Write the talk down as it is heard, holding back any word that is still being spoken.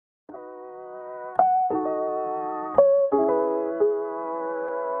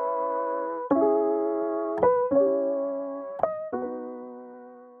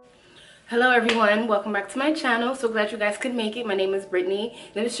Hello everyone, welcome back to my channel. So glad you guys could make it. My name is Brittany.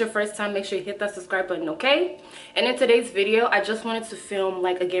 If this is your first time, make sure you hit that subscribe button, okay? And in today's video, I just wanted to film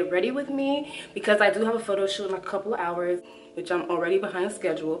like a get ready with me because I do have a photo shoot in like a couple of hours, which I'm already behind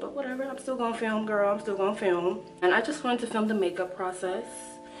schedule, but whatever, I'm still gonna film, girl. I'm still gonna film. And I just wanted to film the makeup process.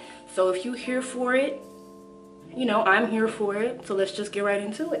 So if you're here for it, you know, I'm here for it. So let's just get right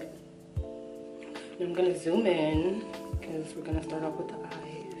into it. And I'm gonna zoom in because we're gonna start off with the eyes.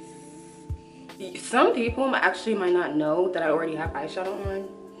 Some people actually might not know that I already have eyeshadow on,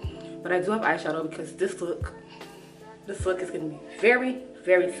 but I do have eyeshadow because this look is gonna be very,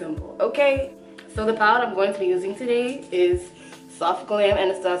 very simple, okay? So the palette I'm going to be using today is Soft Glam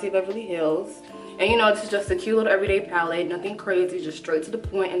Anastasia Beverly Hills. And you know, this is just a cute little everyday palette, nothing crazy, just straight to the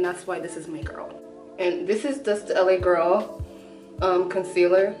point, and that's why this is my girl. And this is just the LA Girl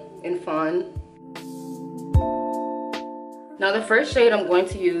concealer in Fawn. Now the first shade I'm going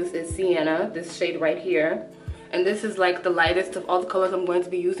to use is Sienna, this shade right here. And this is like the lightest of all the colors I'm going to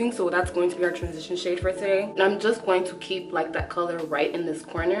be using, so that's going to be our transition shade for today. And I'm just going to keep like that color right in this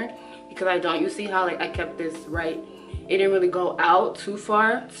corner because you see how like I kept this right, it didn't really go out too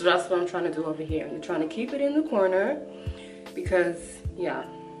far. So that's what I'm trying to do over here. I'm trying to keep it in the corner because, yeah.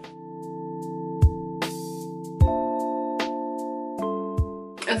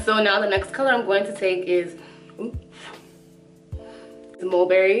 And so now the next color I'm going to take is,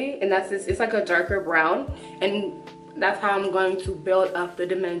 Mulberry, and that's this, it's like a darker brown, and that's how I'm going to build up the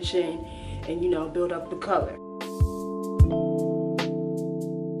dimension and, you know, build up the color.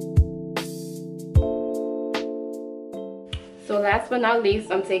 So last but not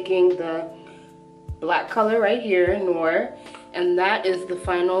least, I'm taking the black color right here, Noir, and that is the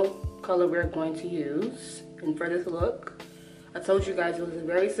final color we're going to use. And for this look, I told you guys it was a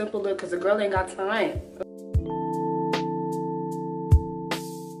very simple look because the girl ain't got time.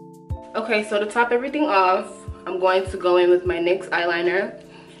 Okay, so to top everything off, I'm going to go in with my NYX eyeliner.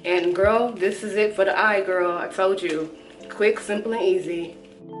 And girl, this is it for the eye, girl. I told you. Quick, simple, and easy.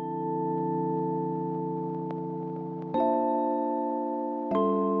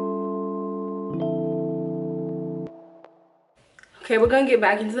 Okay, we're going to get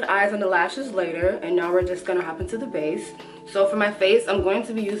back into the eyes and the lashes later. And now we're just going to hop into the base. So for my face, I'm going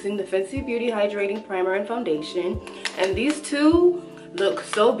to be using the Fenty Beauty Hydrating Primer and Foundation. And these two look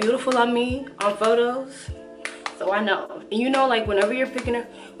so beautiful on me on photos, so I know. And you know, like whenever you're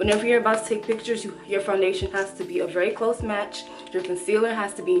about to take pictures, your foundation has to be a very close match. Your concealer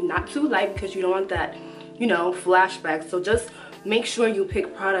has to be not too light because you don't want that, you know, flashback. So just make sure you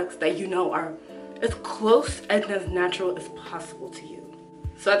pick products that you know are as close and as natural as possible to you.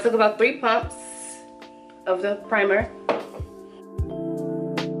 So I took about 3 pumps of the primer.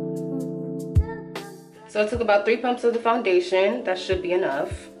 So I took about 3 pumps of the foundation. That should be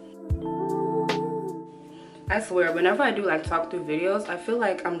enough. I swear, whenever I do like talk through videos, I feel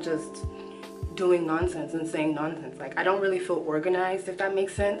like I'm just doing nonsense and saying nonsense. Like I don't really feel organized, if that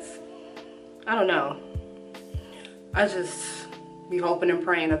makes sense. I don't know. I just be hoping and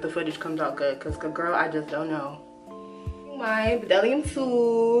praying that the footage comes out good because girl, I just don't know. My Beverly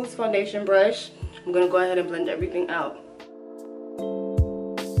Tools foundation brush. I'm gonna go ahead and blend everything out.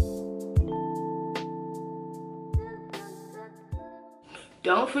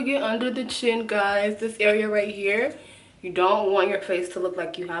 Don't forget under the chin, guys, this area right here. You don't want your face to look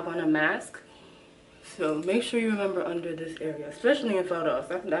like you have on a mask. So make sure you remember under this area, especially in photos.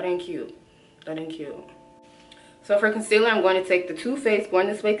 That ain't cute. That ain't cute. So for concealer, I'm going to take the Too Faced Born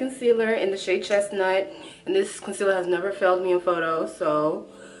This Way concealer in the shade Chestnut. And this concealer has never failed me in photos, so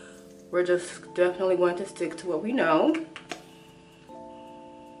we're just definitely going to stick to what we know.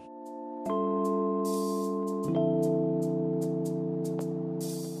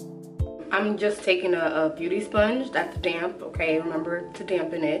 I'm just taking a beauty sponge that's damp, okay? Remember to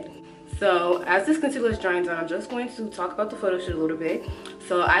dampen it. So as this concealer is drying down, I'm just going to talk about the photo shoot a little bit.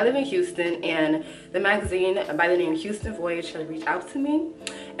 So I live in Houston, and the magazine by the name Houston Voyage has reached out to me,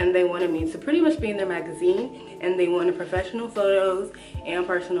 and they wanted me to pretty much be in their magazine, and they wanted professional photos and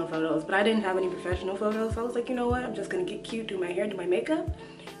personal photos. But I didn't have any professional photos, so I was like, you know what? I'm just gonna get cute, do my hair, do my makeup,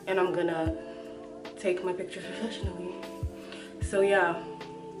 and I'm gonna take my pictures professionally. So yeah.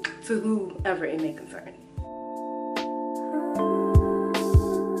 To whoever it may concern.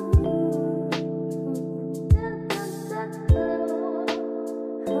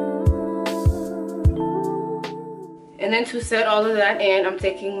 And then to set all of that in, I'm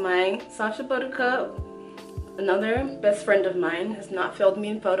taking my Sacha buttercup. Another best friend of mine, has not failed me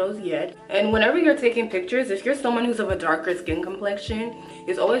in photos yet. And whenever you're taking pictures, if you're someone who's of a darker skin complexion,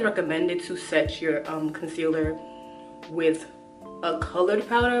 it's always recommended to set your concealer with a colored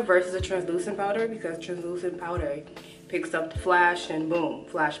powder versus a translucent powder, because translucent powder picks up the flash and boom,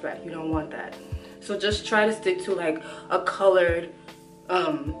 flashback. You don't want that. So just try to stick to like a colored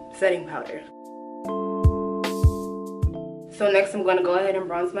setting powder. So next I'm going to go ahead and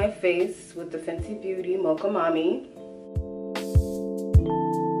bronze my face with the Fenty Beauty Mocha Mami.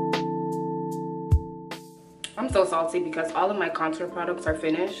 I'm so salty because all of my contour products are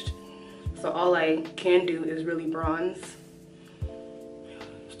finished. So all I can do is really bronze.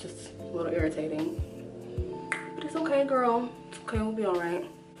 It's just a little irritating. But it's okay, girl. It's okay, we'll be alright.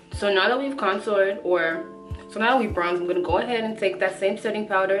 So now that we've contoured, so now that we've bronzed, I'm going to go ahead and take that same setting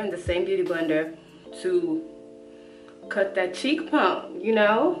powder and the same beauty blender to cut that cheek pump, you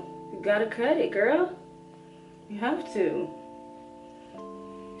know? You gotta cut it, girl. You have to.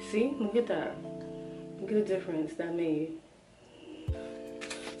 See? Look at that. Look at the difference that made.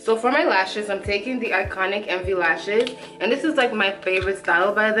 So for my lashes, I'm taking the iconic Ienvy lashes. And this is like my favorite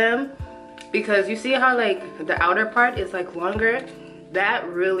style by them. Because you see how like the outer part is like longer? That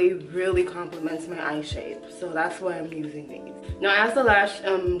really, really complements my eye shape. So that's why I'm using these. Now as the lash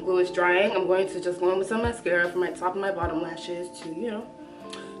glue is drying, I'm going to just go in with some mascara from my top and my bottom lashes to, you know,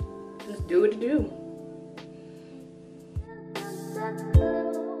 just do what to do.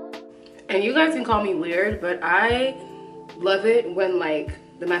 And you guys can call me weird, but I love it when like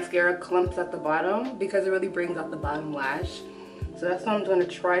the mascara clumps at the bottom because it really brings out the bottom lash. So that's what I'm going to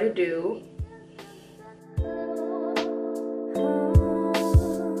try to do.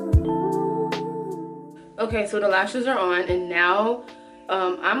 Okay, so the lashes are on, and now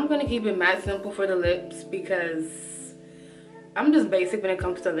I'm gonna keep it matte simple for the lips because I'm just basic when it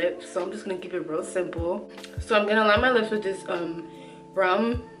comes to lips, so I'm just gonna keep it real simple. So I'm gonna line my lips with this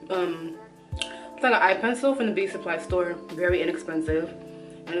brown, it's like an eye pencil from the beauty supply store, very inexpensive,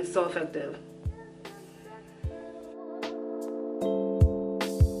 and it's so effective.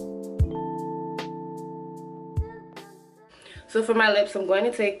 So for my lips, I'm going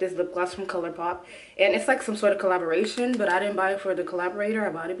to take this lip gloss from Colourpop. And it's like some sort of collaboration, but I didn't buy it for the collaborator. I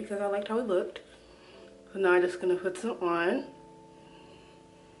bought it because I liked how it looked. So now I'm just going to put some on.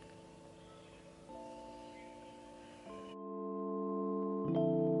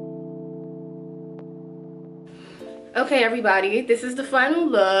 Okay, everybody, this is the final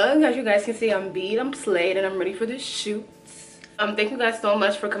look. As you guys can see, I'm beat, I'm slayed, and I'm ready for this shoot. Thank you guys so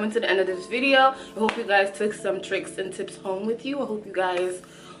much for coming to the end of this video. I hope you guys took some tricks and tips home with you. I hope you guys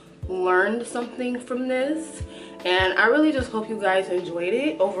learned something from this. And I really just hope you guys enjoyed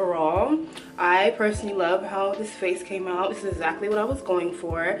it overall. I personally love how this face came out. This is exactly what I was going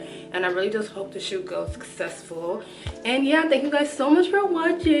for. And I really just hope the shoot goes successful. And yeah, thank you guys so much for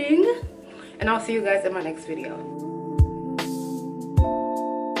watching. And I'll see you guys in my next video.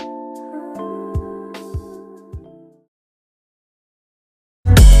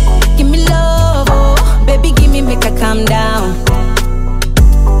 Calm down,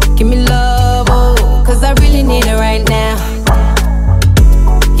 give me love, oh, cause I really need it right now.